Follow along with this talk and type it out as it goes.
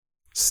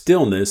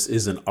Stillness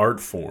is an art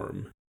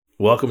form.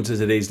 Welcome to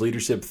today's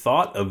Leadership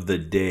Thought of the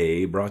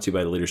Day, brought to you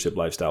by the Leadership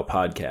Lifestyle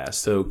Podcast.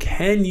 So,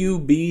 can you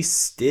be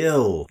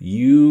still?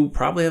 You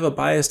probably have a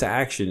bias to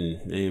action.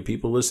 And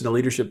people listen to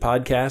leadership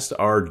podcasts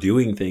are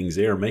doing things.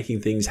 They are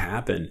making things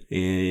happen.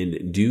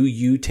 And do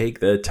you take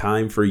the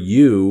time for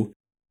you?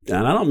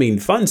 And I don't mean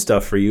fun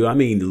stuff for you. I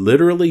mean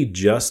literally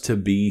just to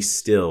be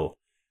still.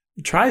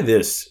 Try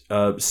this.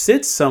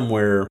 Sit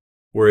somewhere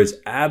where it's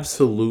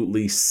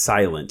absolutely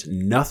silent,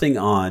 nothing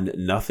on,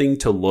 nothing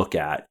to look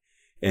at.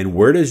 And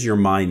where does your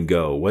mind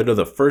go? What are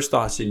the first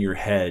thoughts in your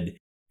head?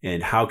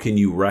 And how can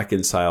you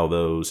reconcile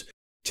those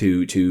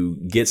to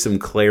get some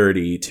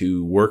clarity,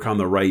 to work on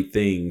the right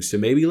things, to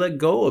maybe let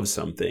go of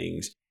some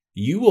things?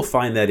 You will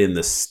find that in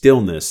the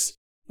stillness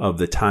of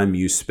the time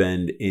you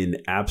spend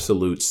in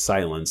absolute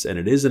silence. And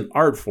it is an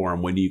art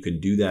form when you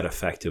can do that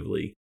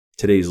effectively.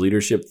 Today's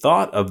Leadership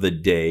Thought of the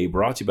Day,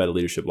 brought to you by the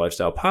Leadership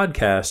Lifestyle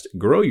Podcast.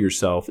 Grow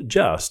yourself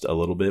just a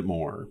little bit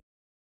more.